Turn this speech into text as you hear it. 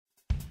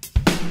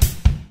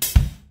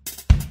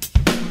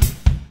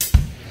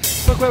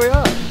where we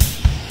are.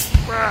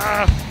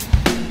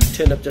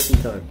 Turned up just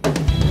in time.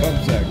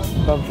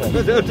 Bump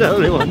sack. Don't tell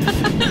anyone.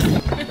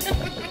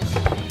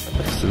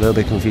 It's a little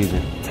bit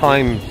confusing.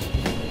 Time.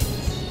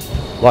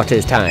 What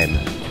is time?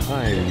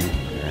 Time.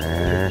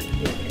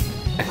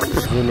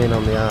 Zoom in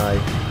on the eye.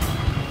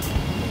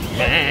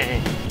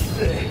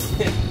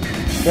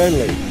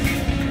 Friendly.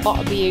 What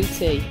a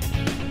beauty.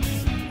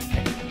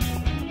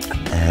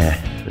 Hey.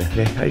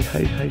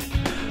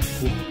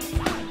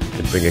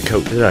 Didn't bring a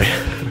coat, did I?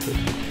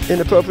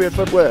 Inappropriate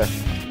footwear.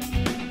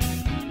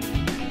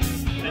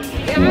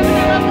 You're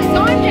having a lovely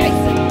time,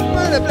 Jason.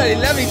 What a bloody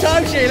lovely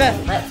time, Sheila.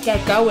 Let's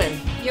get going.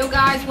 Yo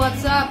guys,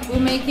 what's up? We're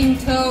making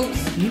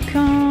toast.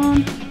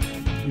 Yukon.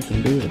 You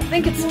can do it. I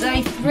think it's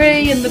day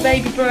 3 in the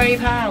Baby Brave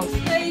house.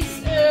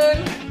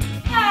 Jason,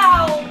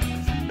 help!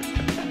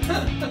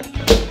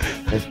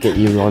 Let's get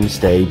you on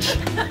stage.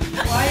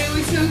 Why are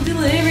we so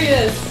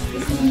delirious?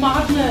 This is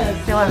madness. I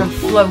feel like I'm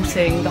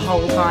floating the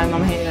whole time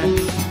I'm here.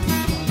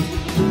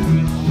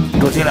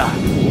 Godzilla.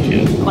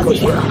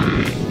 Godzilla.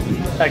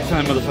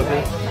 Excellent,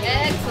 motherfucker.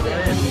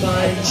 Excellent.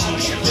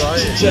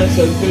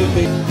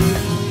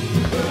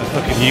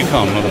 Fucking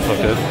Yukon,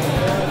 motherfucker.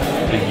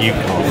 The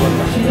Yukon.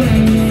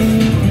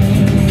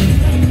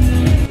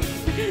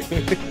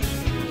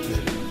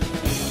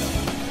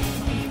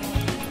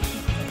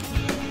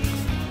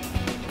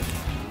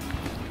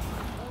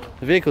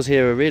 The vehicles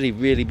here are really,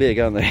 really big,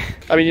 aren't they?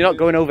 I mean, you're not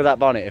going over that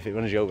bonnet if it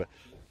runs you over.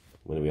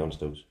 When are we on,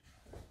 Stoves?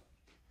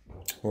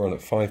 We're on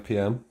at 5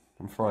 PM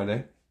on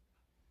Friday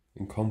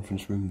in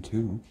conference room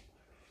 2.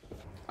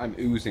 I'm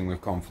oozing with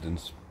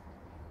confidence.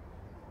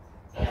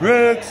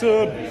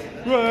 Wrexham!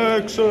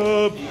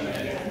 Wrexham!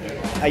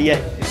 Yeah.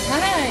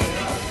 Hi.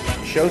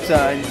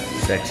 Showtime.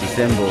 Sexy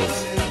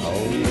symbols.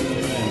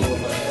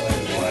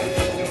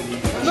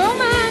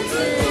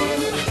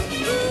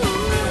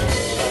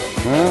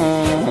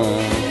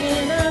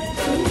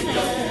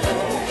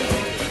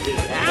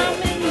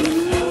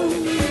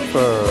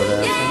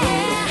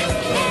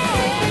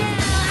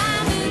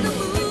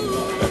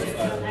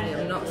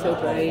 I'm not so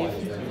brave.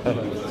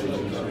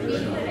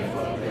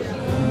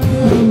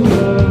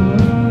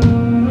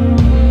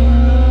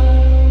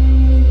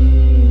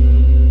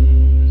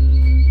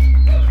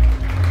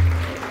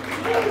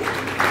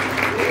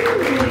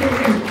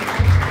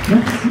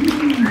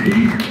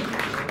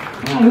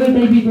 Hi, we're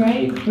Baby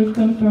Brave. We've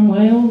come from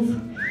Wales.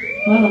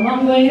 Well, a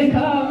long way to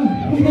come.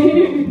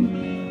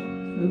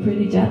 We're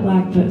pretty jet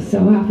lagged, but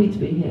so happy to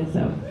be here.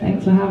 So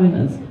thanks for having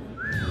us.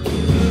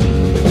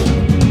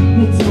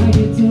 It's like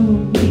you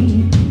told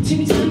me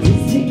 2 times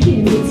it's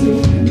taking me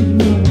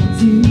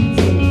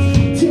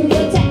to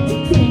the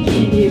tactic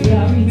thinking you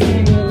got me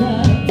tangled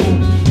up.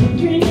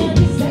 Looking at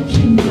the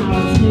section now,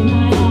 it's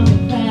midnight on the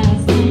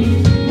fast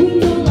lane. With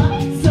no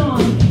lights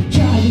on,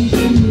 driving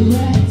through the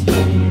red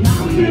train.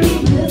 I'm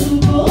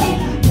invisible,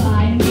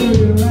 flying through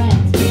the red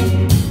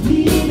train. The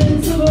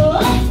invincible,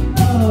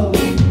 oh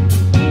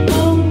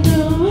no,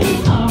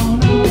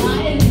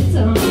 light is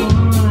on.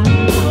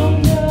 Oh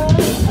no,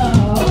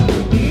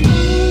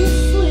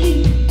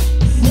 sleep.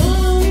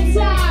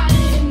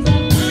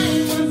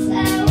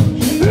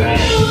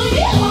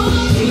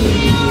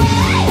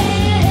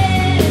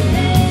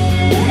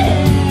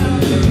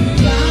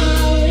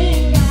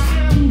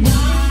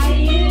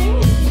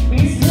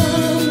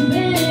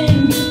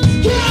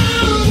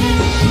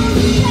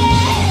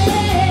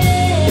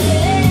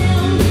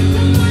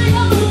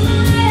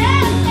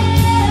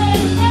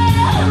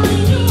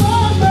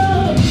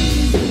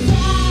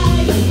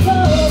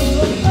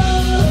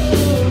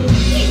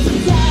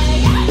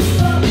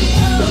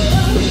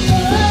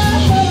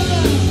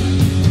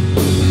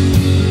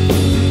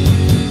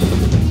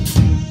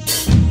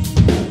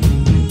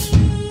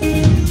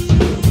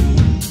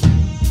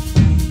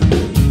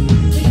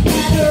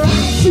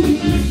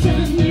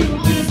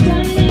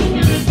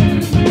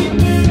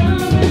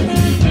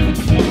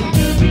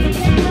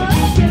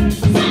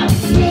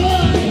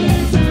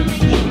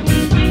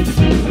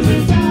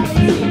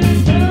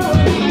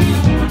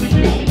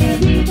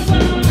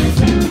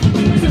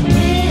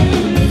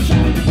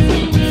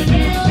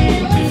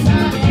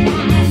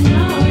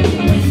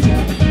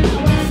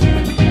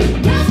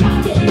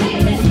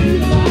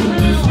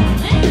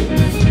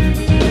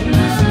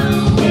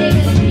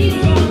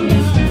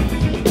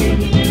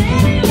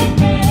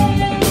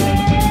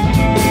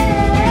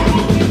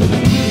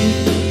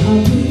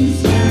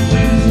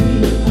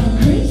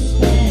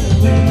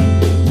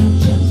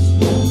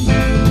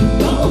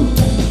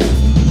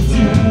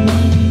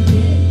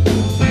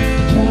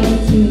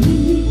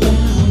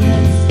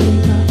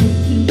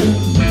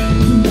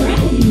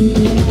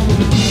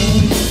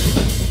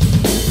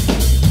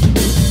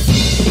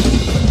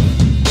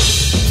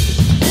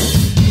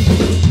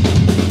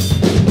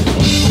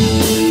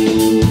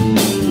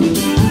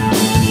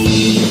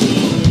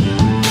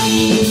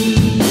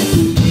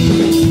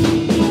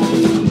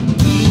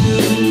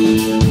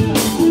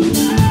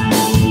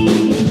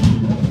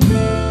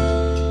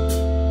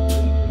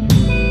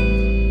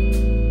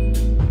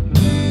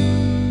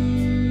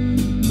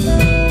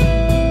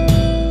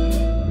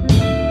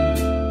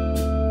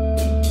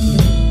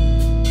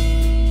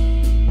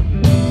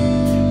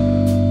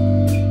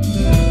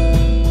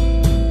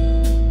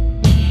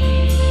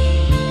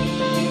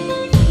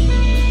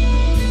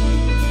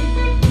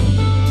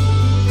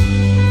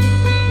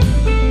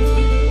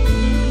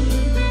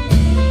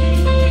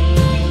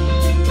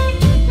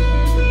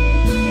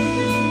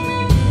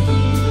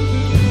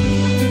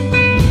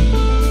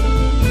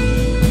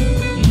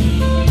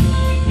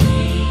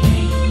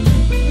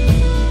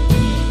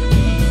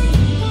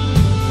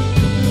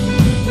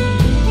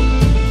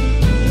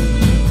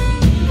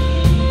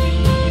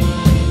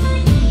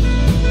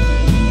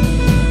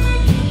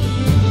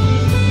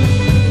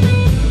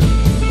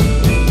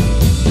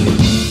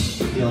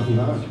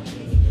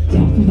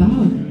 Diolch yn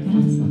fawr.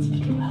 Yes, that's a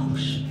bit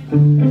Welsh.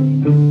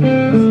 Thank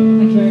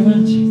you very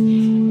much.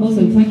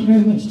 Also, thank you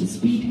very much to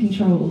Speed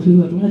Control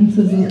who have lent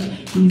us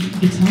these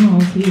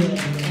guitars here.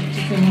 Thank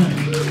you so much.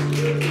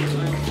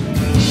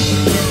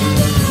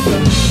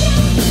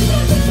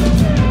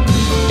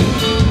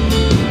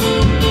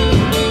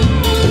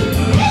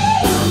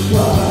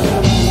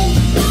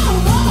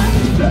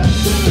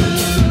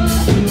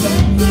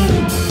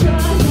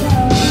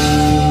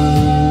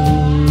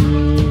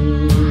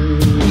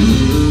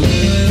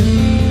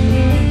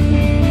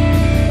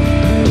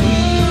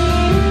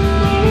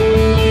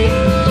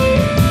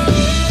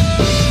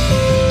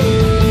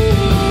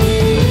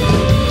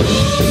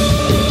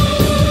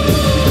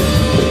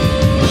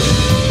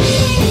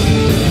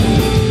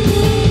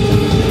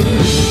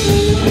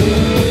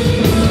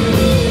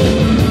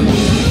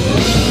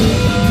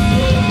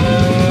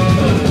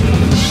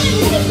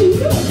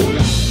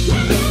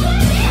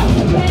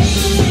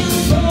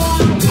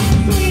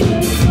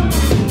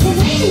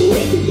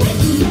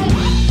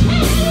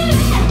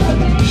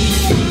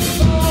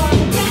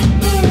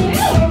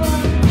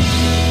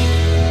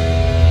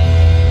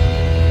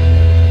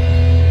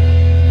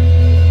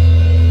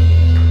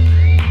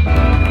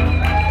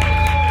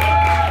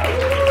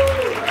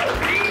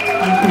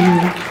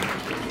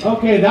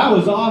 Okay, that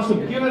was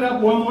awesome. Give it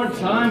up one more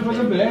time for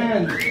the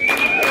band.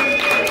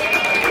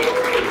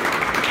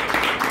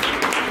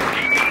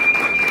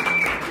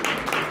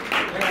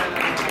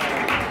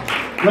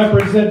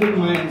 Representing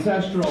my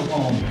ancestral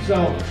home.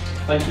 So,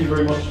 thank you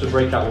very much to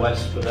BreakOut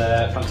West for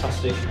their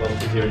fantastic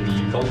welcome here in the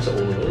Yukon to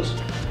all of us.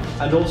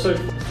 And also,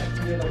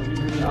 that we've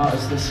been bringing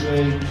artists this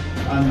way,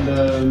 and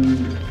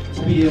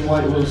to be in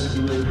Whitehorse is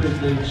a real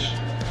privilege.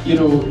 You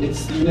know,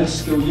 it's the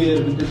UNESCO Year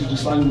of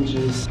Indigenous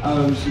Languages,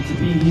 so to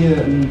be here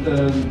and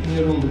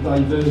hear all the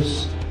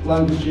diverse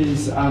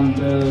languages and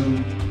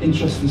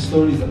interesting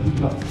stories that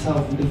people have to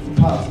tell from different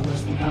parts of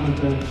Western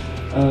Canada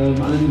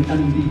and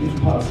indeed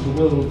different parts of the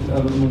world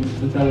among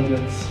the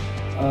delegates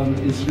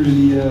is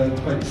really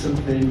quite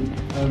something.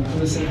 I'm going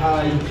to say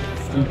hi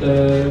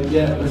and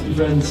yeah, let's be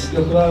friends.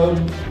 Diolch yn fawr.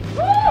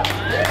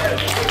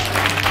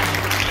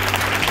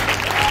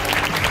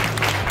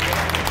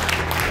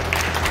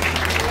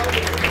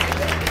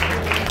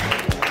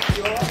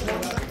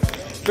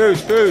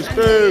 Booze, booze,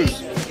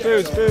 booze,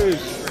 booze,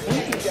 booze.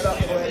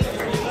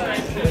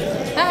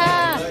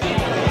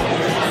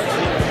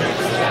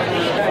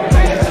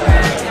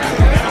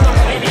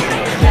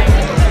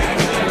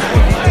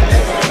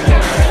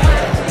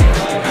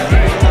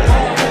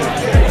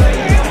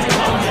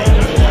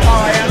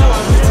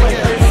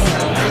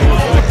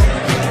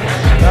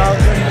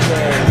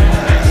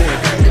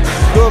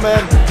 Cool,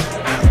 man.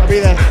 I'll be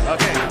there.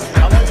 Okay.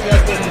 How long you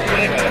guys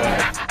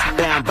been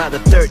bound by the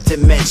third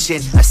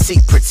dimension? I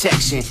seek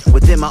protection.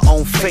 Within my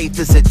own faith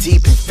is a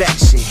deep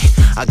infection.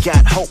 I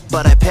got hope,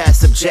 but I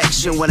pass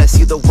objection when I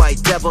see the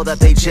white devil that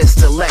they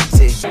just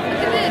elected. Look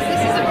at this.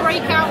 This is a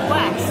BreakOut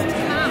West.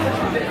 Wow.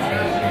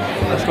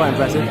 That's quite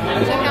impressive.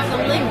 Check out the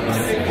links.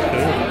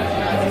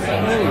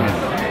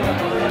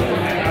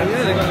 Oh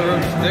yeah, they got their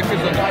own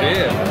stickers on the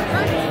beer.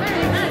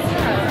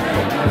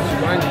 That's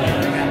very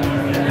nice.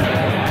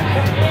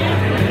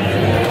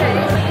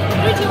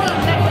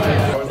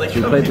 We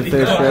played the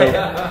first show.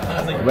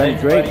 It went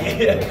great.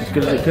 As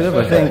good as it could have,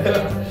 I think.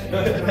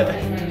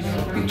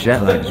 The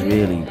jet lag's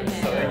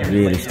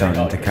really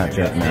starting to catch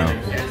up now.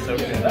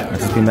 I've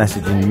just been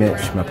messaging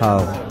Mitch, my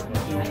pal,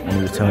 and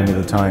he was telling me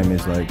the time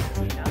is like,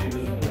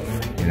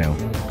 you know,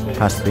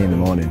 past 3 in the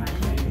morning.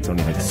 It's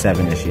only like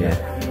 7ish here.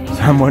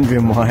 So I'm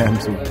wondering why I'm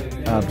so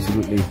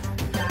absolutely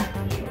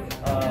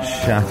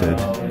shattered.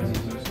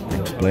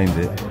 Explains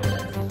it.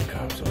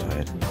 God, I'm so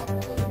tired.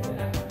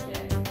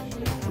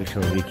 We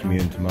shall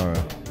recommune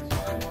tomorrow.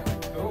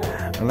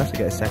 Unless I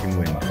get a second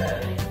win.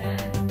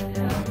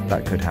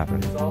 That could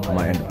happen. I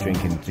might end up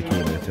drinking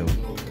tequila till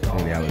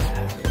early hours.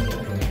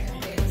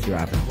 See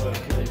what happens.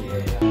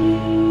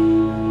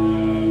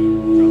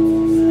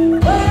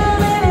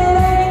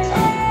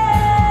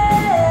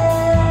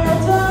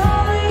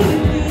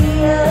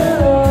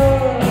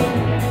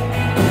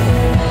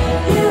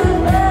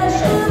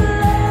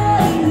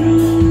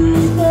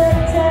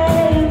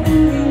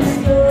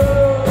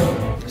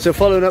 So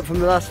following up from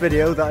the last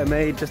video that I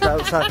made just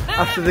outside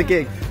after the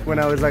gig, when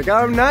I was like,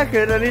 I'm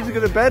knackered, I need to go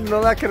to bed and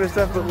all that kind of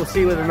stuff, but we'll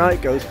see where the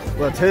night goes.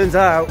 Well, it turns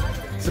out,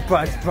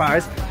 surprise,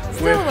 surprise,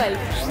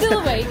 Still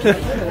awake.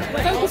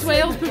 Focus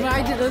Wales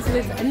provided us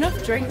with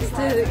enough drinks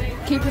to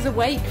keep us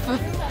awake for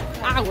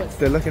hours.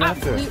 They're looking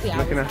after us. Absolutely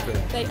Looking after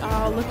us. They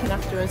are looking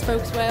after us.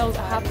 Focus Wales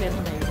have been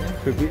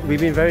amazing. We've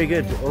been very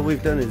good. All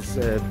we've done is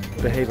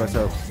behave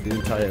ourselves the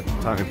entire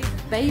time.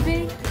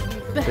 Baby,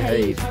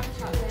 behave.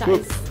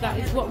 That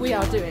is what we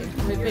are doing.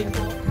 We've been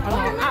on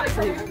our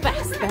absolute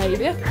best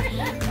behaviour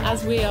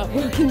as we are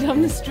walking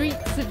down the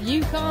streets of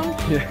Yukon,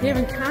 here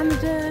in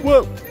Canada.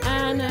 Whoa.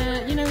 And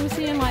you know, we're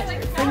seeing like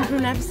things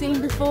we've never seen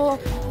before.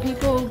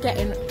 People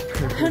getting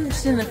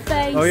punched in the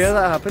face. Oh yeah,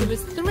 that happened. There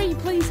was 3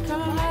 police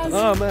cars.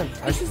 Oh man.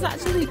 This is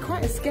actually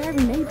quite a scary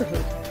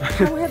neighbourhood.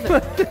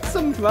 However,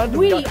 Some random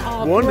we guy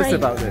are warned us brave.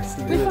 about this.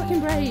 We're fucking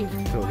brave.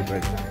 Totally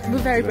brave. We're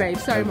very brave.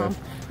 Sorry, Mum.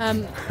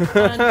 And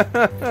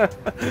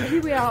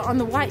here we are on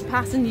the White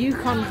Pass and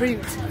Yukon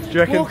route,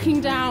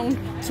 walking down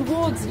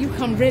towards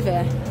Yukon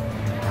River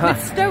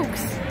with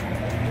Stokes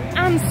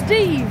and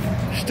Steve.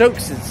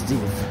 Stokes and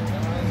Steve.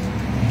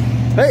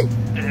 Hey!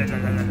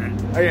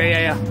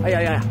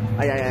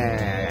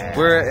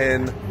 We're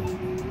in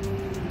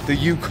the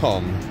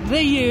Yukon.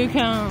 The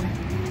Yukon.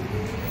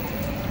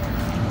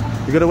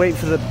 You gotta wait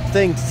for the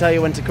thing to tell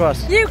you when to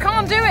cross. You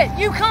can't do it.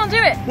 You can't do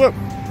it. Look.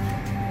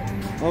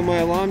 Oh, my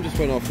alarm just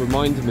went off,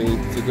 reminding me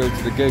to go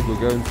to the gig we're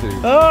going to.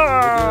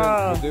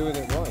 Ah! We're doing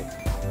it right.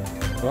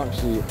 We're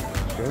actually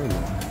going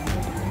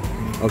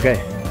there. Okay.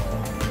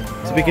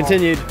 To be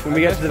continued when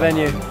we get to the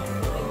venue.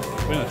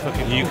 We're in the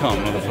fucking Yukon,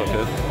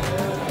 motherfucker.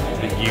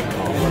 The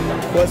Yukon.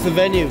 What's the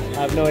venue?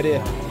 I have no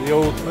idea. The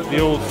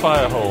old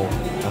fire hole.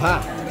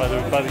 Aha! By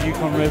the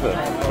Yukon River.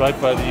 Right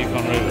by the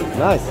Yukon River.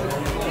 Nice.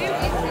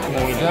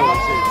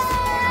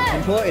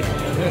 Imported.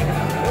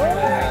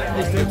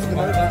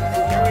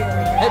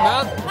 Hey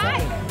man! Hi.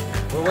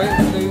 We're waiting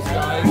for these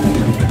guys.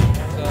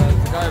 The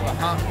guy with a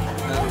hat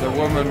and the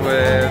woman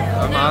with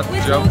a mad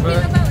We're jumper.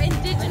 talking about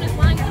indigenous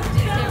languages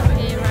over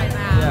here right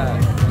now. Yeah.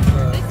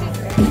 This is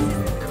the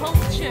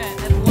culture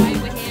of why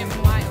we're here in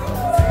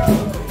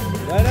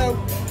Whitehorse. I know.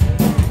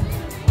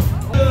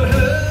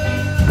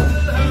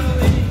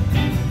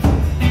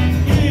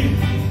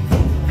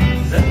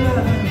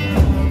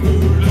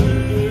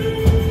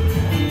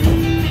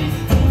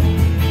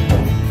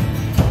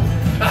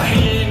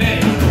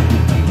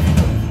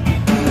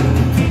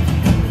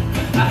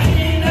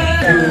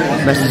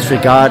 Message for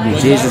God and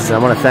Jesus, and I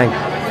want to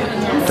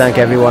thank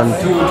everyone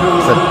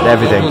for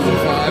everything.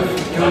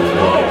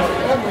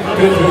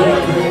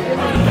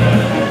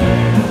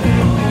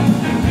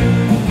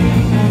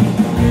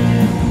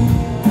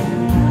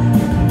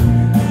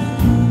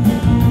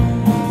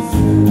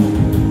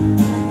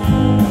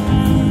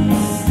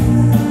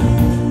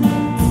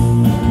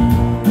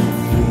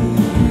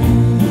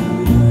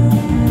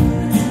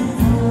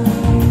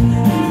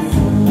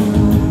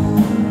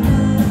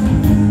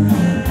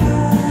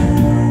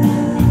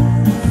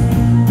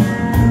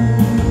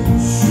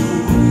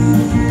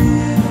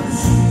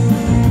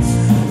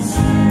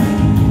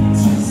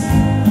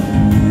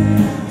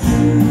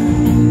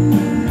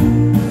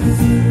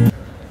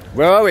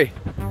 Where are we?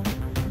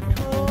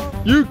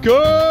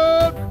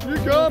 Yukon!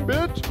 Yukon,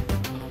 bitch!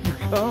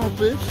 Yukon,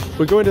 bitch!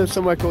 We're going to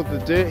somewhere called the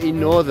Dirty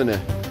Northerner.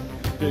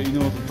 Dirty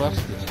Northern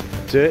Bastards.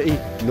 Dirty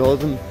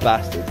Northern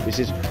Bastard, which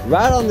is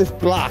right on this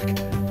block.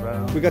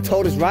 Right. We got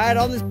told it's right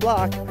on this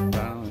block.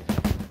 Right.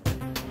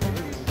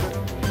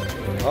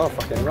 Oh,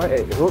 fucking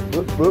right. Whoop,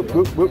 whoop, whoop,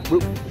 whoop, whoop,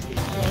 whoop.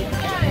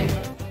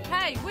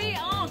 Hey, we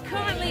are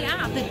currently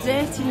at the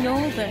Dirty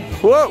Northern.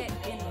 Whoa!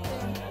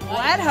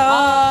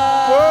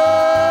 Whitehorse.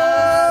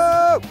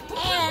 Whoa!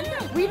 And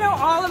we know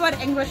all about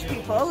English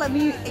people. Let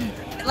me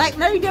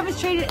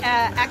demonstrate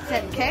an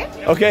accent, okay?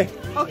 Okay.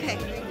 Okay.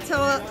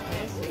 So,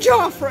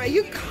 Joffrey,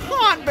 you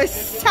can't be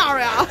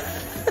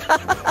serious.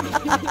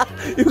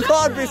 You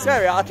can't be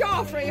serious.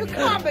 Joffrey, you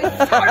can't be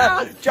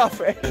serious.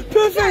 Joffrey.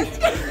 Perfect.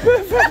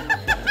 Perfect.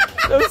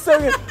 That was so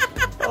good.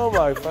 Oh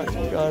my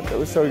fucking god, that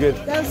was so good.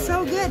 That was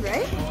so good,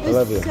 right? I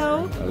love you.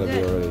 So I love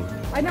you already.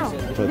 I know.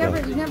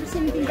 You've never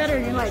seen anything better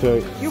in your life.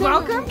 So, You're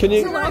welcome. Can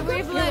you? So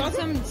we've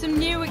learned some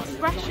new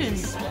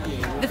expressions.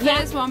 The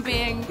first one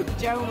being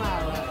Jomo.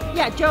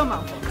 Yeah,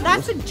 Jomo.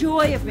 That's the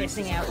joy of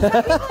missing out. Some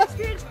people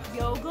experience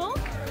yoga.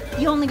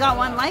 You only got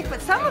one life,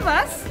 but some of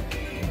us,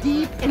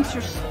 deep,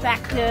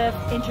 introspective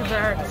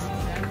introverts,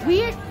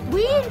 we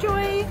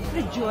enjoy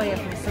the joy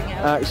of missing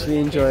out. Actually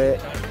enjoy it.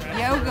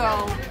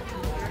 Yogo.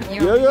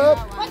 Yoga!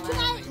 What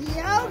tonight?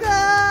 Yoga!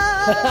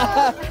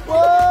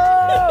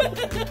 Whoa!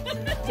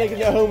 Taking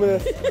you home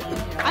with us.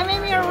 I'm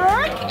Amy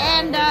O'Rourke,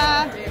 and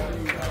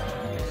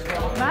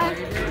bye.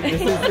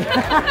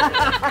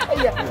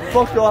 Yeah,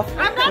 fuck off.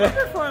 I'm not a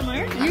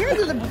performer. You guys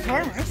are the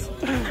performers.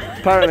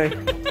 Apparently.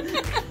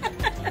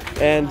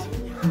 And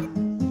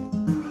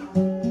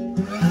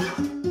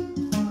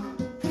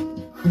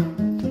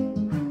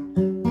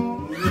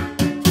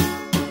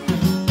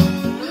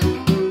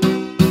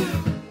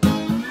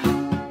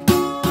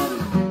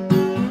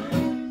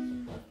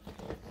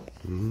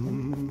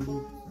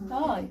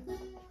Hi.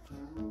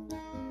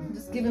 I'm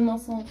just giving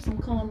myself some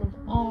kind of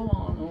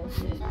R-on or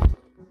shit.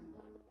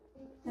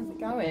 How's it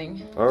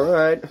going?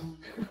 alright.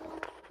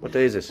 What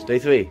day is this? Day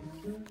 3?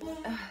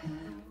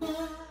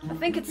 I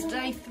think it's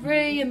day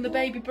 3 in the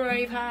Baby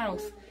Brave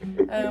house.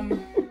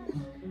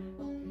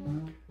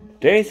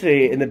 Day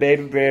 3 in the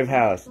Baby Brave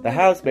house. The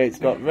housemates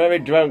got very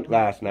drunk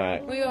last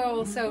night. We are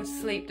all so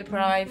sleep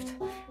deprived.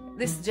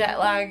 This jet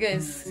lag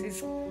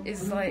is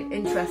like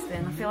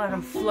interesting. I feel like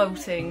I'm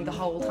floating the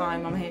whole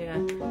time I'm here.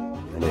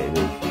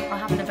 I'm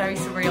having a very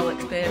surreal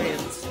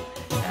experience.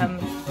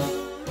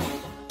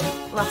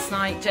 Last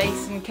night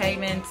Jason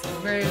came into the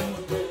room,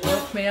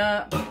 woke me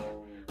up.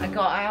 I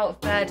got out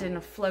of bed in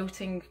a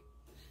floating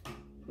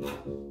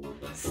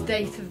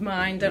state of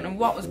mind, don't know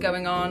what was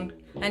going on,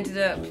 ended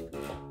up,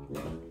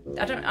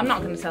 I'm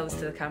not going to tell this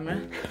to the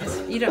camera,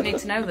 you don't need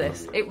to know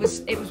this. It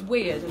was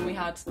weird, and we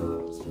had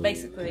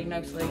basically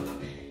no sleep,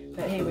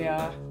 but here we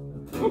are.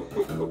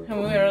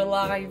 And we're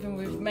alive, and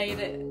we've made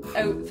it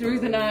out through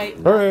the night.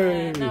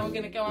 Hooray! Now we're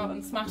going to go out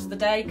and smash the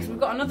day, because we've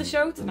got another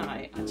show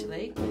tonight,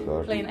 actually.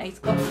 God. Playing at 8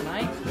 o'clock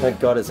tonight.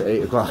 Thank God it's at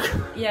 8 o'clock.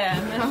 Yeah,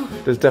 no.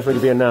 There's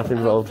definitely going to be a nap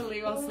involved.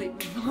 Hopefully I'll sleep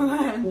before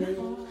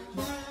then.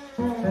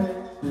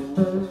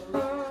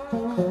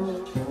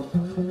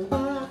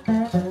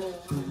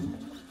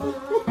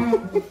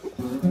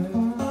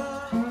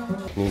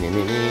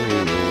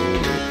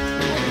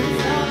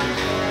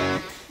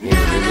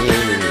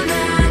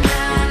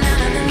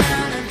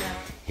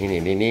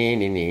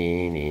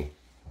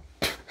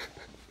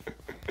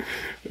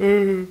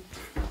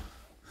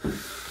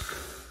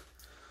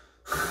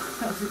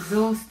 That was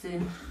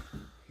exhausting.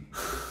 I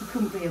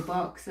couldn't be a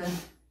boxer.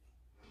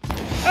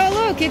 Oh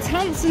look, it's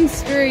Hanson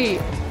Street.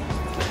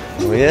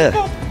 Oh yeah.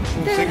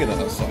 I'm singing that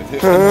outside here.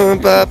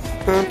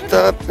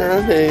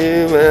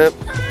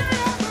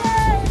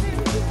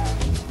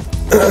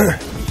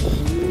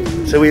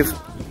 So we've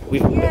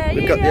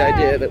got the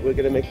idea that we're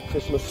going to make a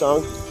Christmas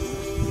song.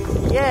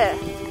 Yeah.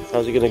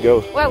 How's it going to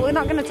go? Well, we're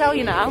not going to tell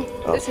you now.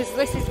 Oh. This is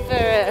for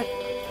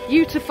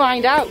you to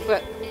find out.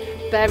 But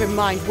bear in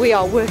mind, we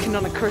are working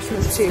on a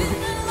Christmas tune.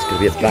 It's going to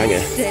be a banger.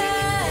 Sick.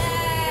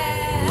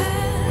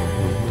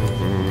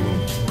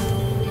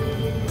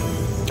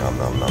 Nom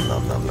nom nom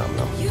nom nom nom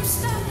nom.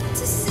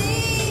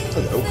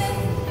 Hello.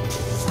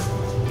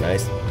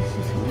 Nice.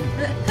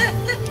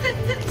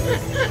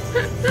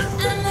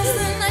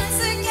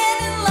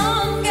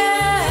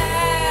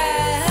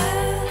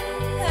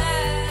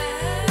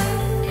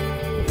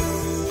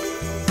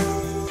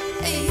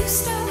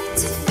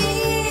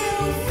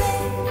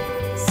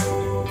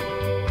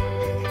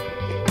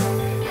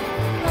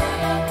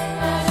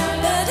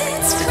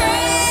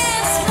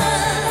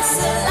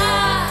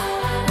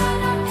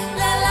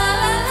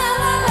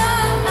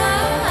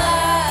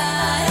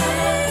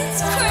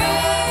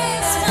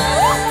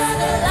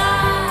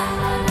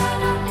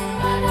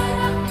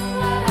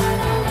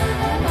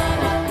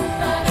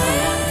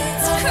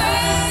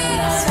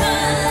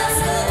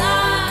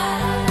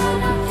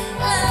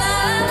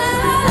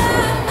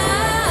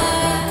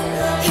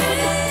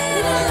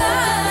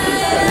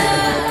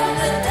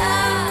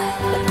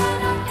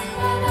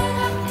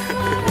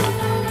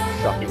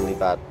 Shockingly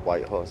bad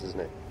Whitehorse,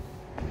 isn't it?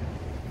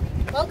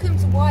 Welcome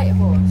to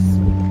Whitehorse.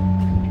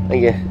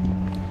 Thank you.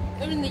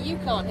 We're in the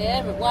Yukon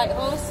here at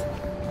Whitehorse.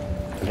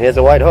 And here's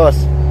a white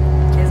horse.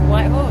 Here's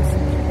Whitehorse.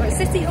 We're at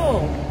City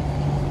Hall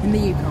in the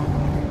Yukon.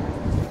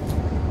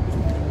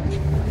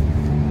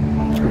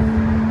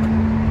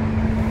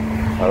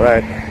 All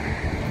right.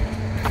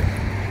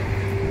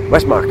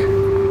 Westmark.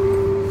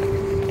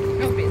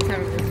 That would be a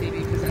terrible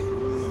TV present.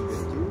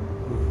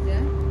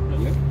 Yeah?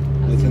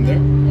 That's in there?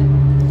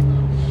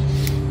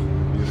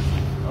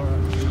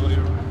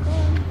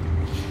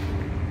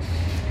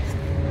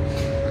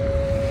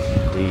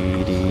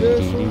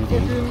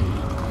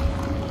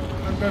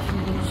 I'm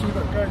definitely going to see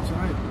that guy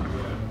tonight.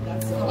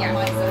 Yeah.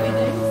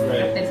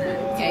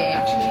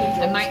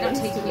 I might not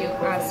take you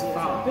as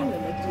far. I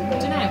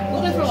don't know.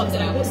 We'll go for a walk.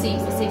 We'll see.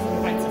 We'll see if we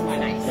can find somewhere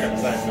nice.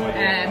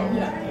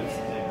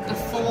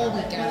 Before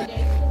we go.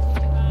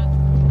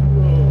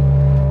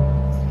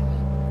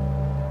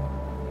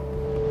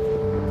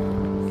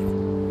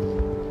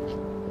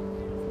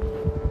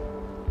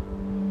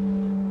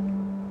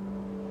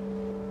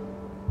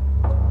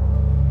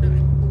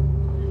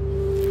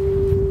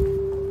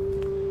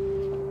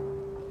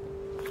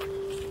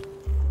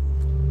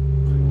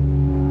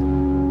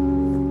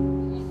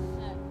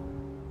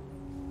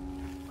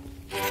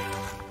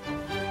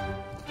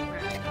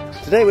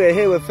 Today we're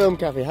here with Film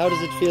Cafe. How does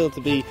it feel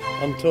to be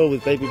on tour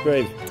with Baby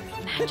Brave?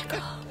 Magical.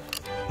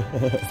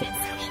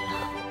 Sensational.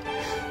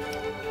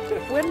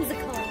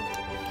 Whimsical.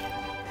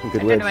 Good I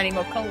don't words. know any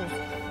more calls.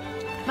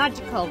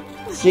 Magical.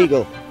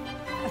 Seagull.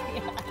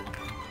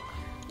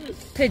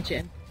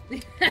 Pigeon.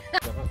 We're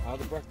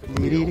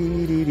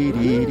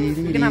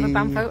We're gonna have a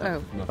band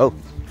photo. Oh,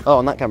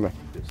 on that camera.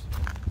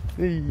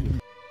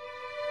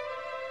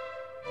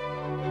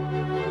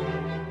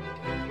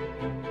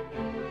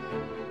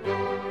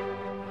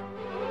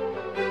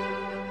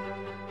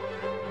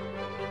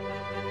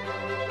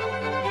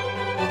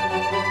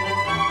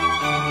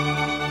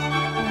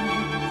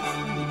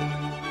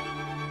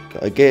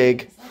 Got a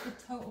gig. It's like a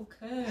total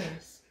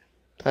curse.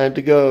 Time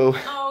to go.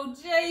 Oh,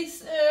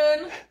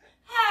 Jason!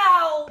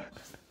 Help!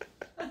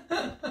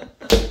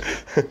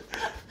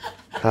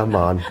 Come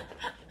on.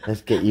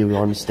 Let's get you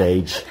on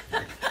stage.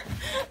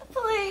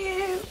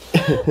 Please!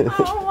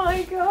 Oh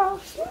my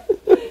gosh!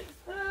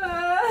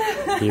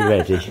 You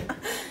ready?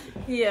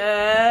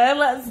 Yeah,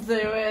 let's do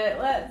it.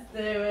 Let's do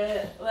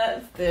it.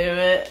 Let's do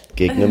it.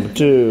 Gig number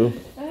 2.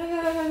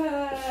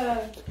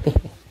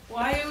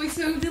 Why are we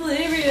so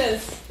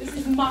delirious? This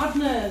is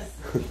madness.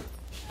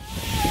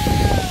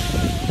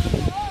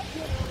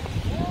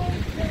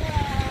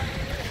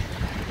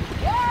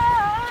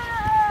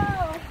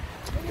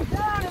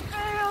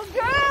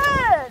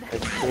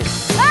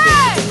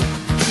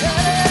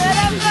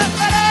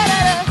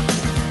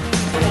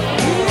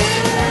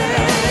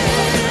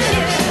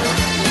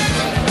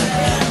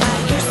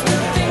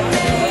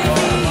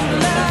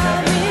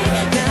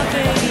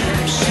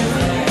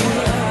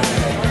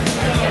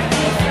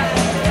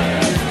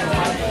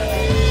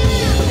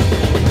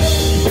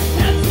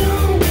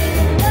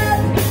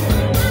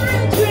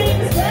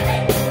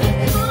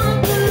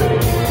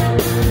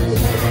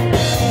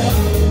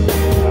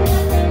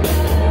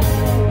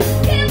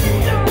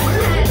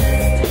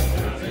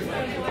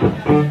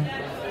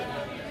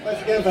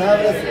 again for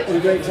having us. It's been a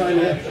great time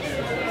here.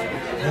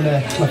 And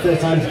it's my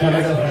first time to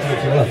Canada.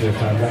 It's my first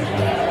time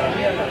actually.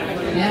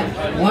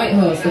 Yeah,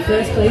 Whitehorse, the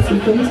first place we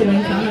come to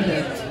in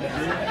Canada.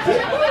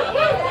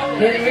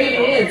 It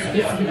really is.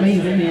 This is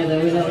amazing here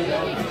though, we love it.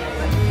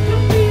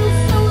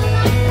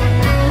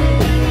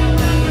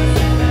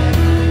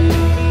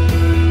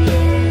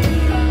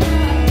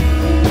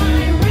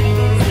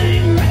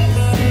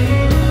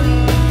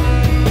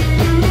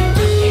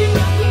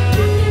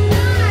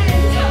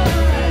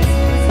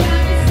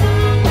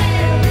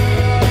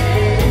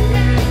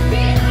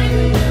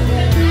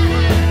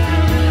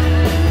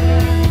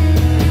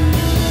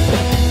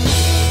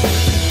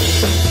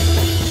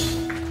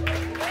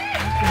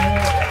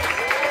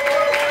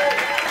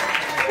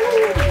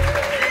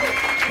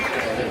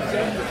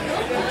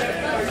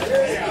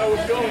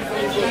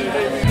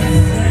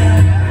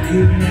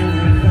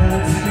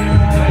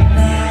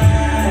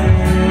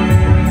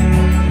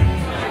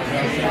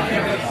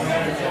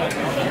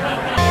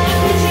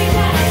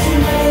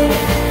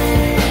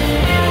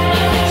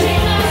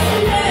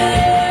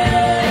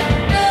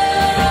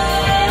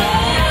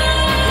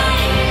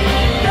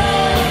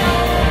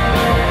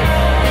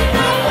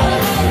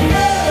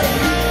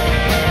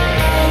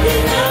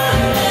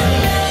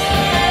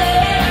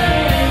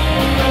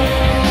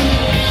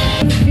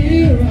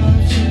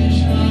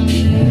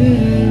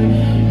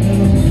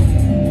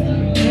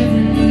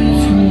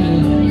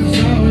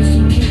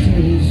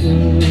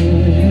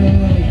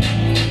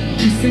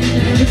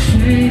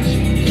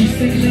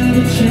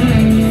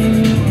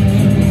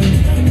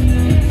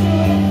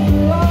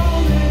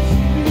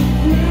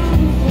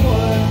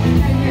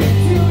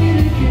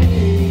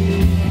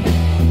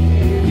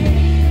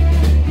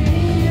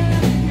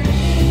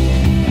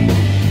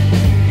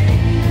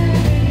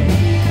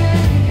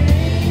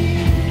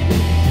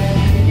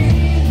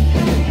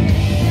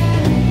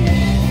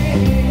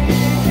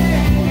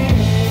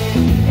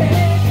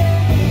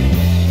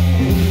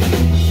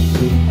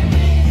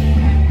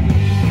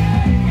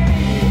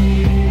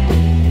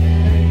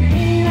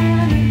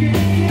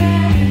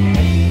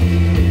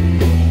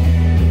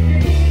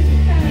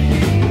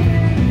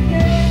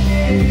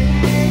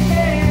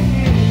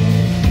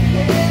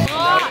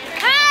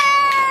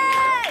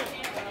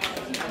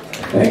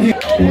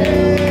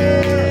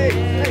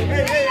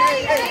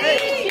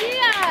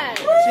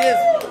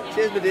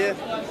 Cheers, my dear.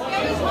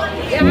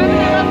 You're having a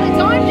lovely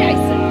time,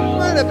 Jason.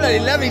 What a bloody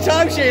lovely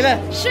time, Sheila.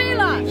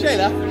 Sheila.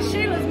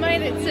 Sheila's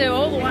made it to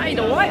all the way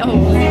to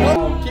Whitehorse.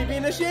 Oh, keep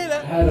being a Sheila.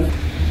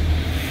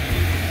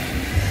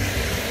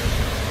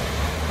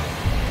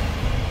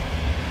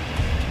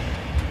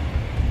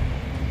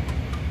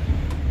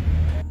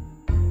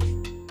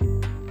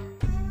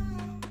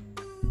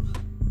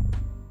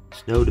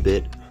 Snowed a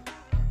bit.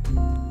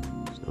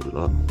 Snowed a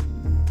lot.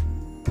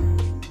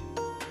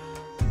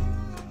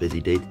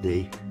 Busy day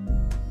today.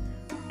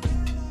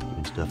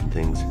 Doing stuff and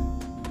things.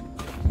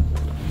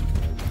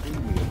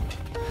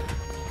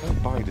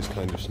 Can't buy this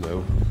kind of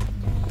snow.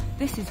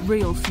 This is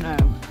real snow.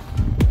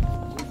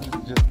 This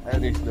is just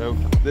any snow.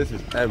 This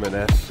is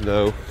M&S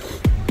snow.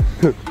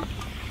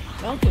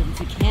 Welcome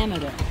to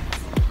Canada.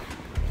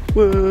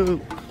 Whoa!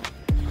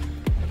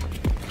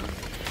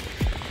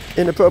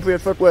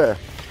 Inappropriate footwear.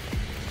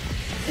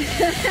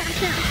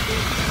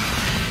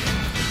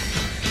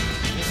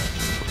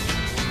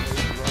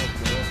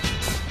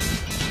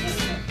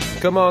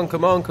 Come on,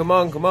 come on, come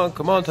on, come on,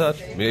 come on,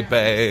 touch me,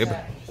 babe.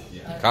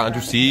 Can't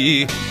you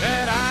see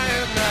that I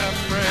am not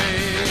afraid?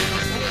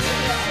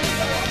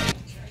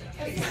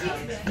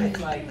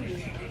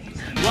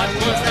 What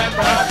was that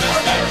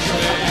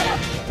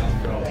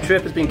The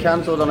trip has been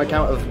cancelled on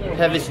account of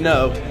heavy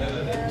snow,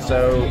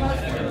 so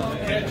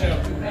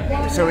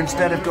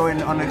instead of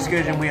going on an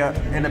excursion, we are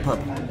in a pub.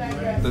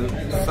 The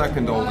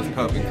second oldest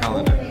pub in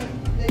Canada.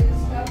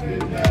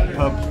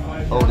 Pub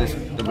oldest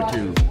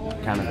 #2,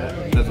 Canada.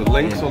 There's a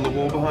lynx on the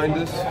wall behind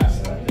us.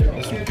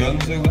 There's some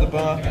guns over the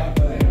bar.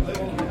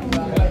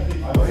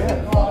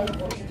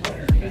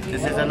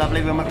 This is a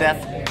lovely room of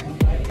death.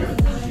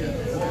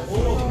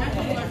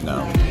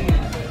 No.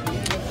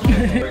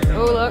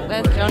 Oh look,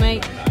 there's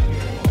Johnny.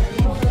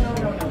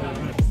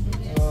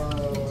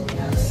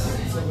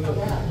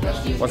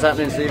 What's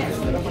happening, Steve?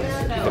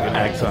 Fucking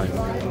egg time.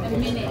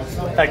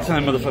 Egg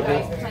time, motherfucker.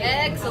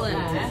 Excellent.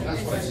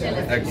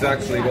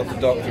 Exactly what the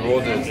doctor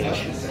ordered.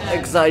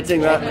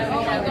 Exciting, that. Oh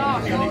my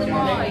gosh, all in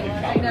wine.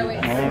 No,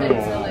 it's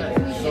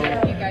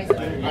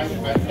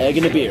Egg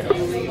and a beer.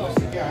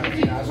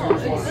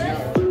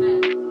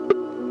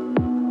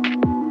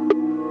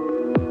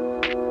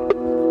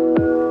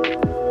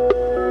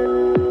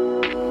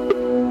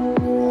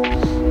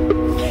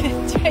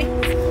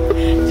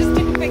 Just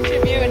took a picture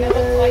of you and it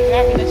looks like you're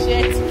having a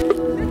shit.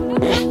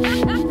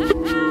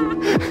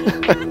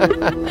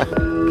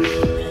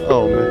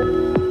 Oh man.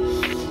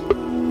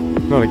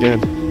 Not again.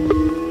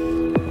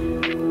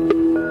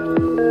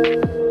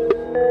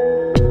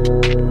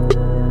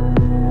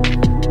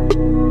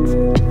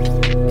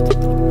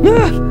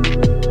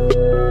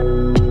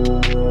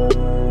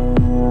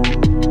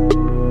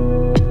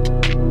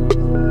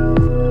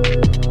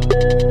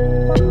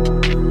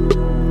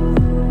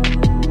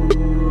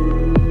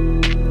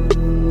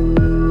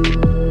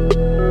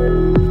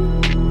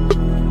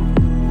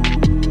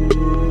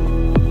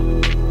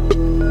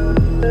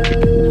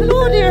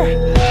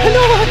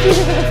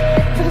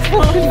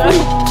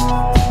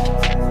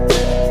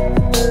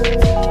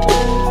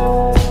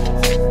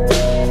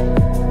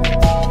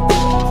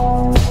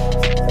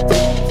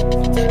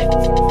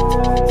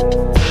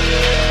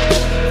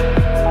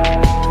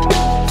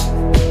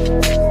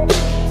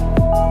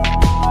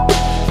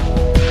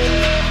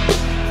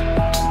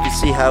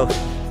 see how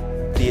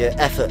the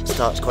effort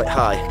starts quite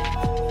high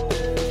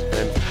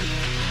and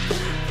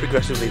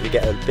progressively they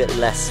get a bit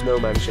less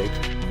snowman shape.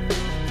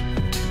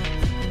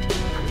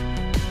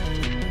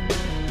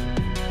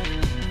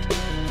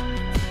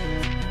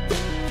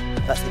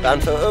 That's the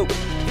band photo.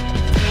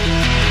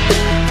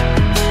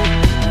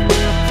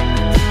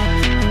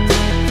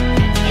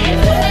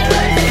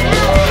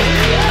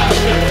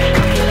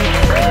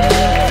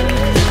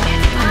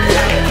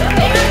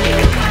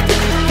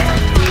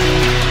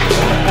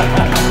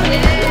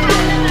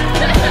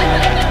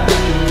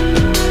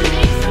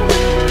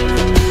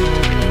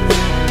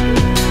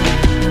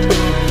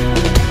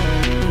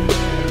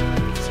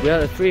 We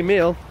had a free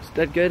meal, it's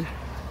dead good,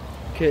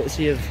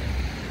 courtesy of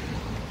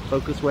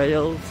Focus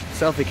Wales.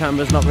 Selfie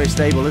camera's not very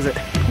stable, is it?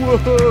 Whoa,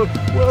 whoa,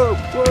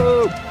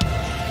 whoa!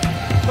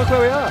 Look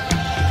where we are!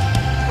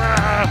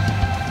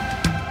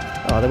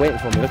 Oh, they're waiting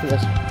for me, look at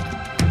this.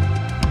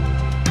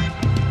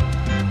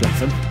 Bless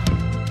them.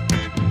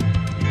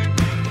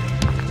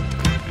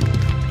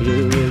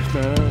 Blue Ridge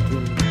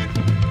Mountain.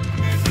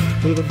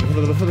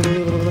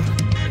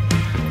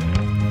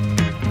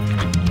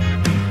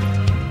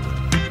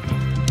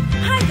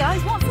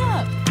 Guys, what's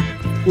up?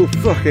 Oh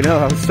fucking hell,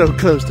 I was so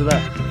close to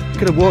that.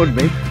 Could have warned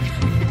me.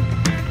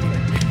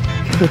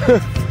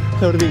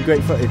 That would have been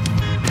great footage. So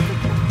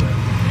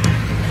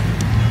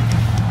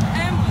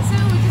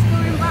we're just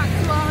going back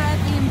to our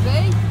Airbnb.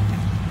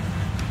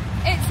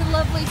 It's a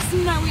lovely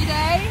snowy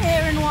day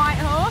here in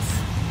Whitehorse.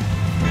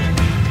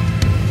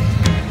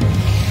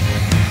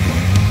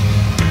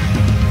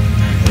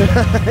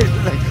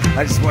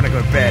 I just want to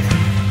go to bed.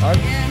 I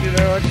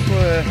just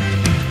want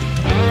to...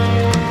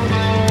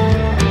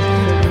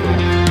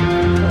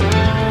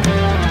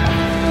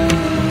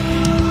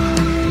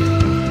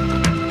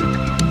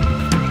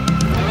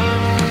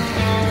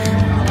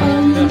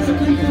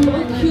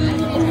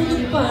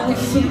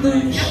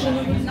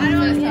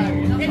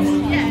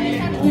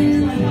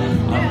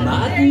 I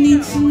might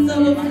need to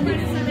know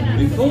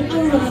before I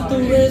write the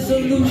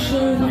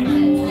resolution.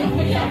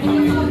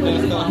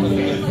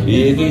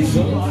 If it's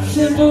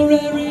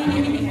temporary,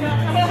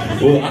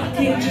 or I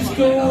can just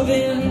go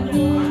then.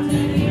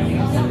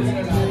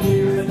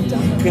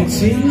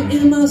 Continue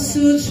in my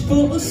search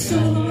for a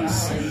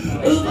source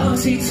of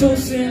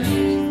oxytocin.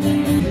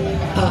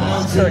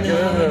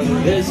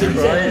 There's a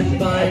dead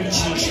by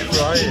just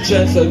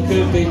I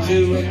could be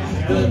doing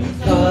the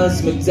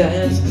cosmic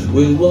dance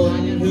with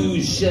one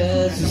who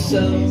shares the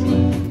soul.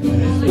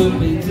 Could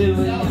be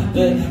doing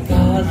the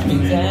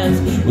cosmic dance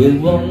with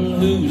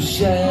one who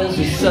shares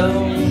the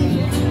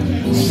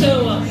soul.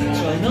 So I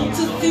try not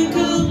to think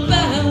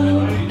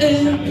about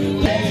it.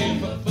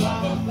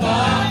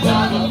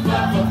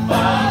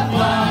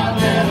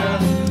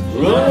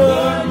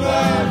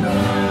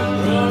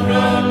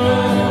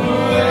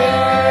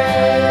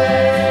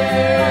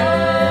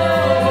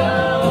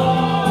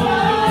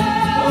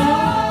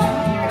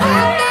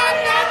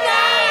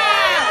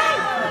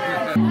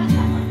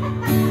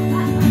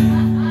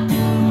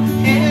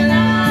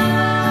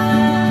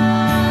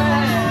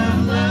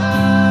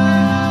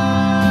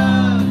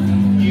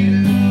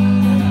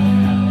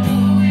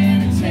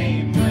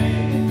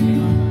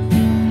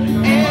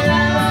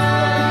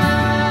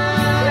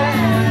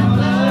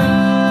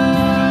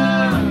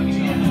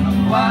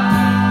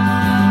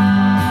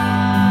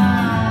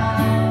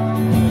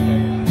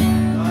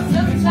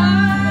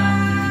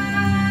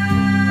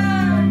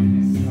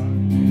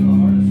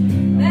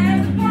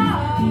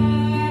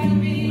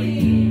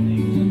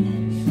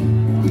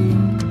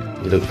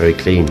 Look very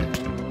clean,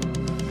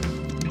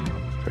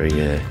 very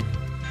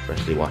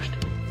freshly washed.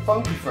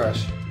 Funky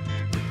fresh.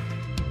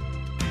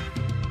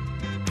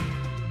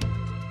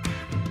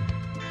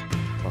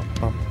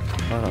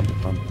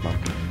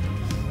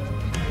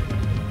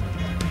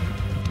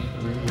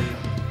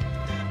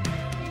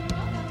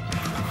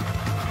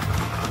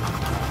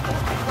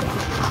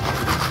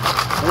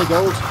 Any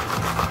gold?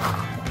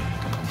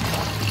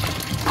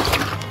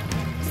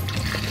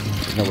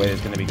 There's no way there's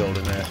going to be gold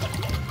in there.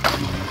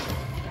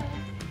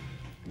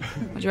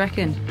 What do you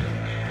reckon?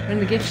 We're in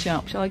the gift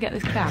shop. Shall I get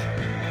this cap?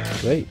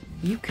 Great.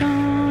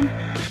 Yukon.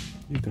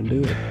 You can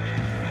do it.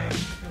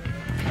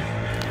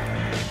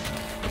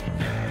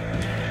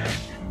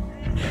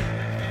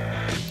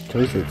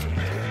 Close it.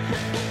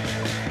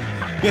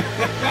 It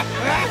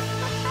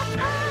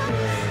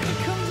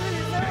comes with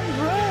its own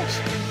brush.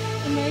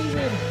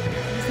 Amazing.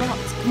 There's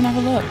lots. Come and have a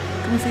look.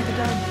 Come and see the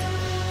dog.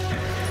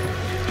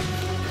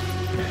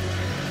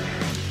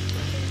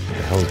 What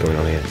the hell's going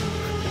on here?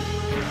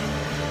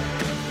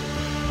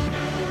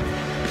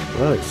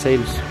 Well, it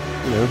saves,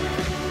 you know,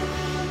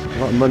 a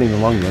lot of money in the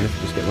long run if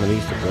you just get one of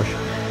these to brush.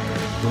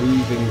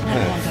 Breathing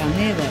That one pest. down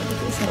here, look. Look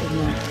at this little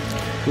one.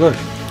 Look.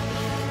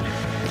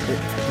 It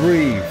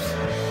breathes.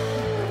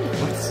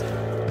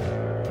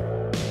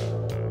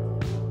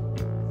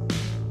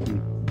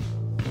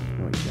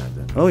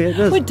 Oh yeah, it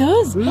does. Oh, it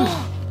does.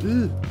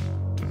 Can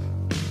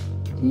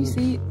Can you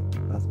see?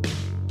 That's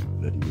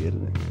bloody weird,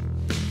 isn't it?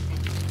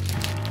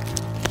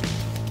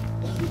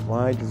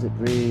 Why does it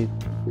breathe?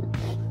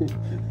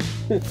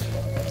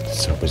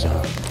 So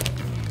bizarre.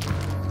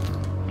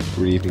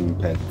 Breathing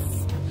pets.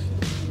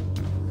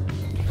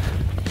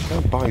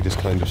 Can't buy this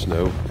kind of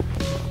snow.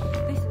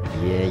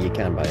 Yeah, you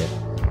can buy it.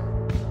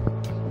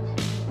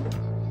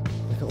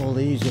 Look at all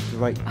these. You have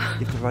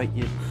to write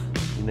your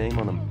name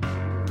on them.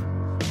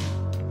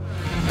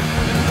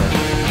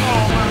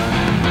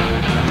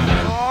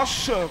 Oh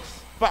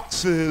shucks, back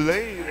to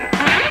later.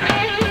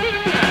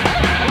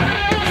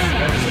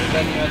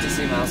 We went to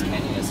see Mouse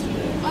Canyon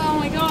yesterday. Oh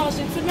my gosh,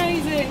 it's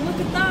amazing! Look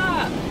at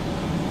that!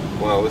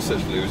 Wow, we're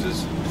such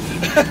losers. You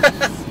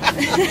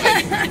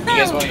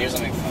guys want to hear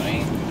something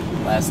funny?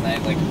 Last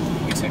night, like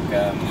we took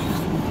a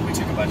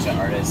bunch of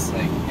artists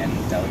like and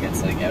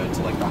delegates like out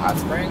to like the hot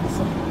springs,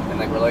 and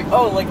like we're like,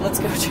 oh, like let's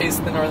go chase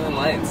the northern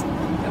lights,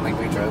 and like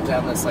we drove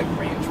down this like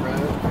range road,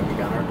 and we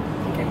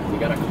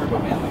got a cargo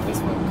van like this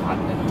one caught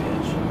in a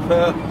ditch,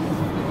 and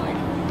like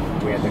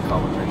we had to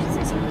call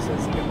emergency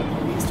services and get the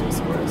police to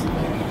escort us.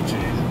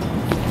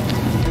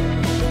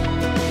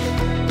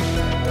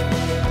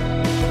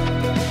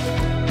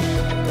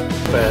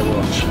 Bad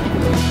watch.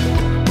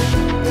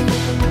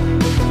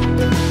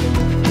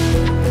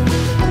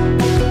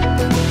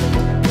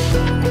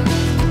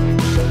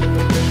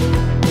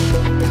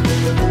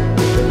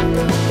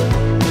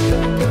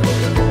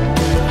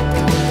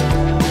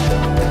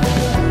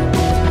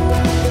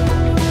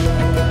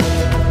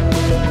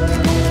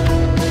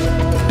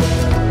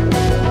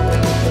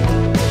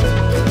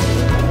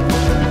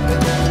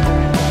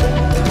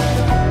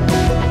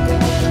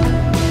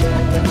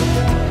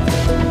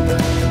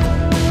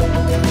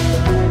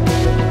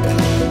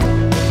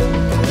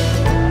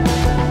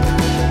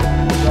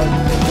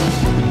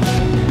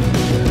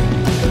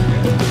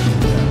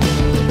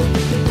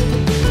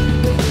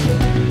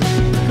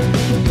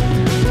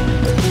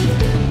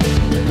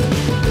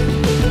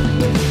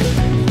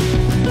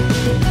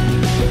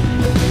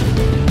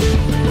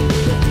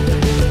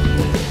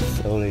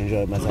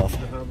 Myself.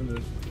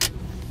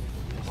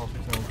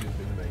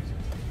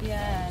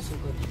 Yeah,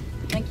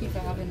 thank you for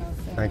having us.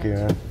 Thank you,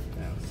 man.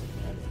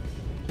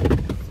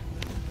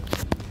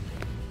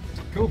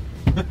 Cool.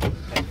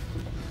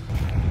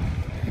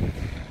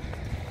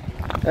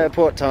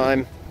 Airport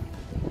time.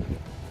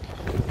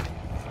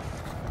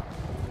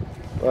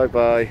 Bye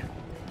bye.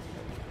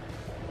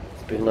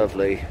 It's been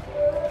lovely.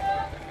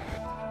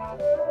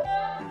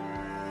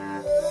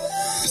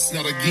 It's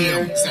not a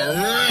game, it's a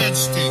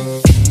rich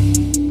thing.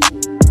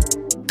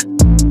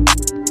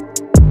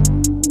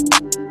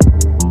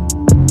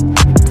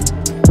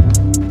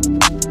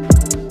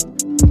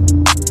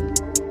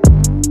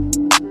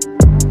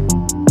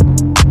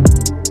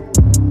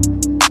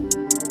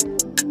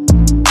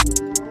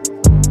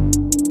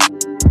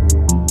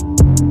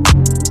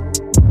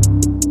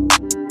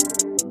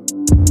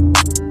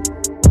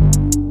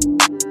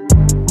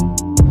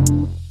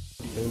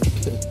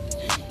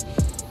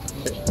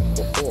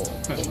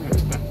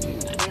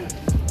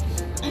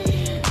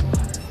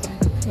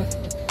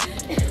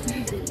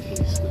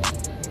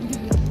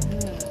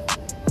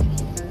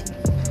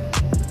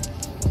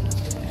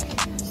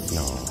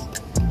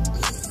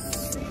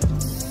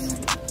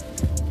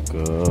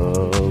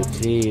 Go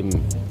team.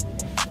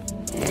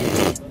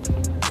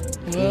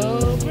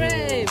 Go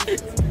Brave!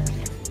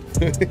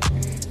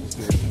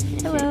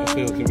 Hello.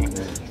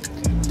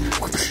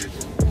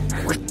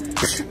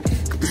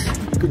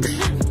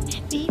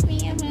 Leave me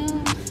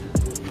alone.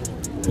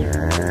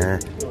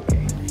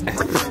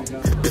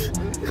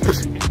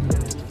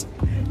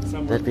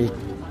 Let me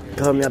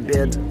calm your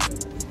bed.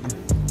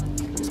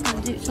 Just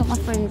gotta do sort my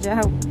fringe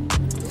out.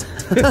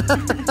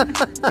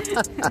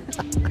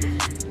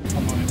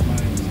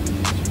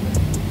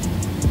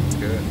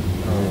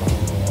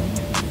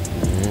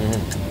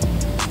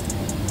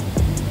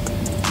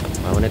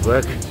 Why won't it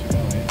work?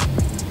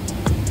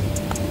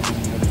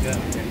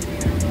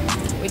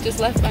 We just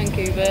left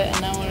Vancouver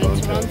and now we're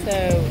in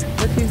Toronto.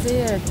 Look who's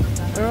here.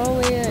 We're all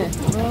here.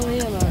 We're all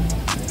here, look.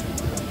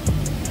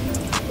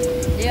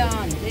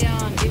 Leon,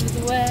 give us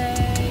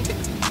away.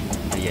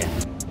 Yeah.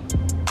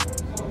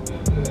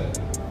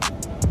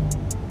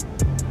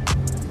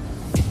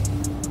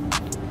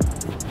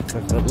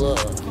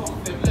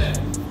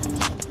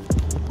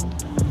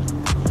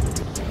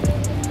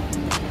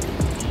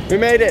 We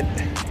made it!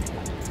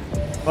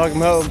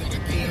 Welcome home.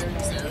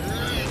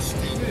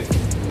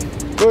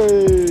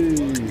 Whee!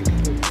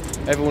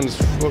 Everyone's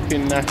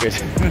fucking knackered.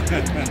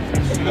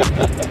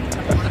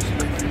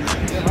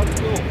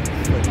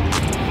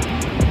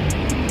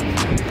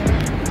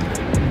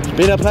 It's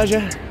been a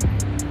pleasure.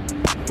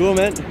 Cool,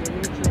 man.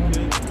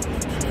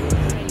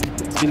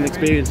 It's been an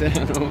experience, eh? I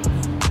know.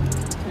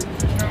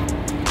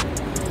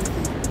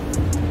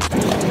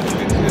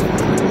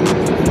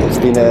 It's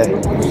been a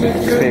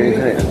experience,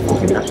 isn't it?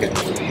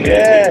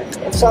 Yeah,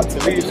 it's sad to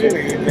leave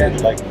really again,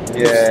 like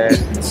yeah.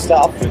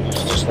 Start off and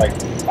it's just like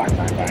bang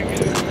bang bang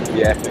and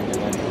yeah.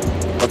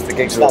 And then Once the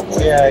gigs start, are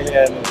up, yeah, and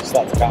then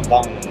start to calm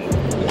down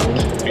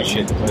and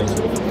appreciate the place.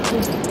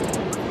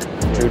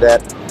 True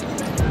that.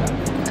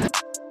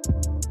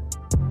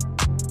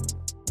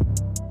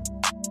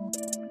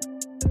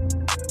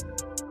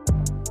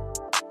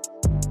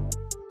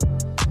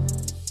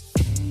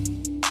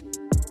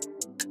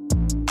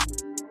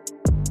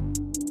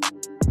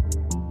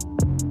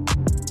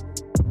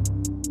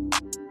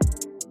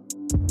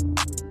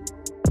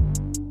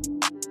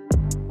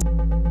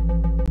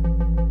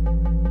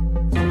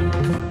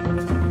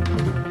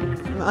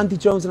 I'm Andy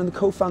Jones and I'm the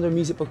co-founder and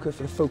music booker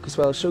for the Focus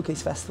Wales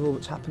Showcase Festival,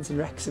 which happens in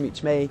Wrexham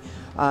each May.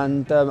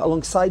 And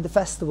alongside the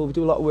festival we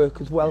do a lot of work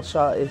with Welsh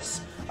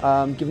artists,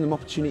 giving them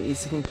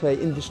opportunities to come and play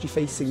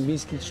industry-facing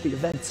music industry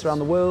events around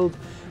the world.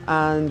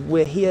 And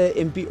we're here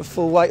in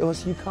beautiful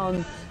Whitehorse,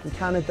 Yukon in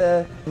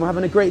Canada. And we're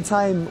having a great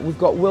time. We've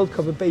got World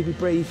Cub and Baby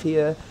Brave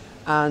here,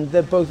 and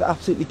they're both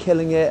absolutely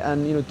killing it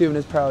and, you know, doing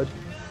us proud.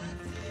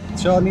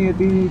 So ni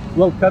ydi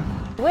World Cub.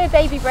 We're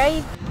Baby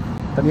Brave.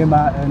 Da ni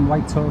yma yn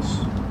Whitehorse,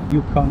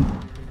 Yukon.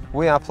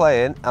 We are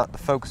playing at the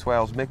Focus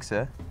Wales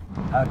Mixer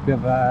Ar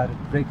gyfer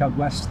BreakOut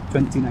West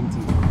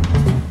 2019.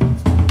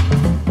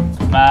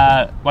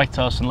 Mae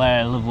Whitehorse yn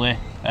le lyflu.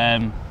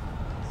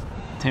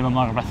 Teimlo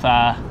mor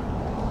fatha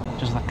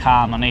just the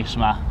calm a neis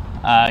yma.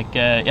 Ac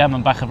ie,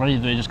 mae'n bach o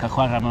freuddwy just cael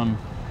chwarae mewn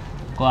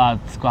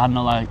gwlad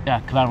gwahanol a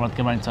cyfarfod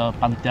gymaint o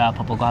bandiau a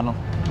pobl gwahanol.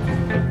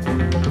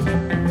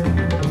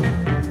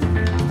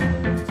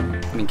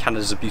 I mean,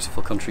 Canada's a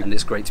beautiful country and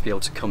it's great to be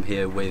able to come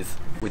here with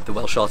the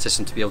Welsh artists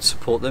and to be able to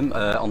support them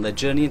on their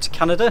journey into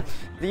Canada.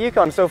 The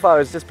Yukon so far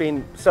has just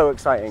been so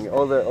exciting.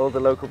 All the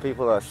local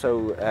people are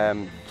so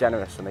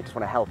generous and they just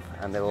want to help,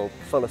 and they're all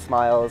full of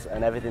smiles,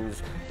 and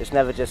everything's, it's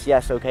never just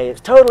yes, okay,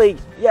 it's totally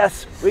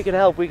yes, we can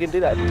help, we can do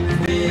that.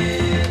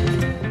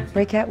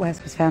 BreakOut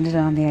West was founded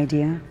on the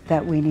idea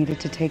that we needed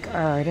to take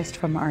our artists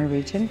from our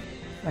region,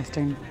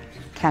 Western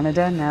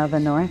Canada, now the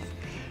North,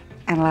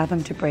 and allow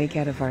them to break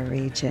out of our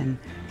region.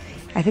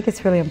 I think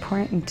it's really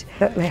important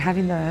that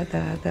having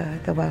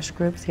the Welsh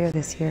groups here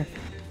this year.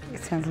 It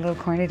sounds a little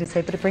corny to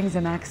say, but it brings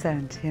an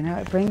accent, you know,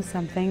 it brings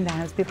something that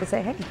has people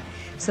say, hey,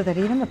 so that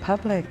even the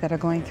public that are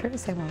going through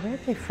say, well, where are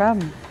they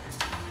from?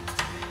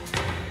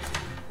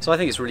 So I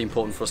think it's really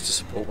important for us to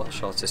support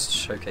Welsh artists to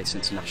showcase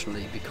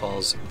internationally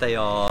because they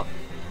are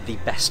the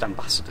best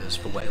ambassadors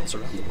for Wales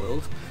around the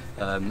world.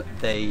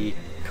 They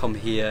come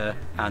here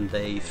and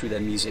they, through their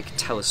music,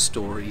 tell a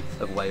story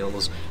of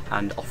Wales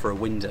and offer a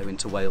window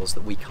into Wales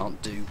that we can't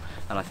do.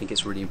 And I think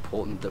it's really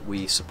important that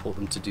we support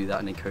them to do that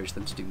and encourage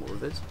them to do more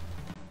of it.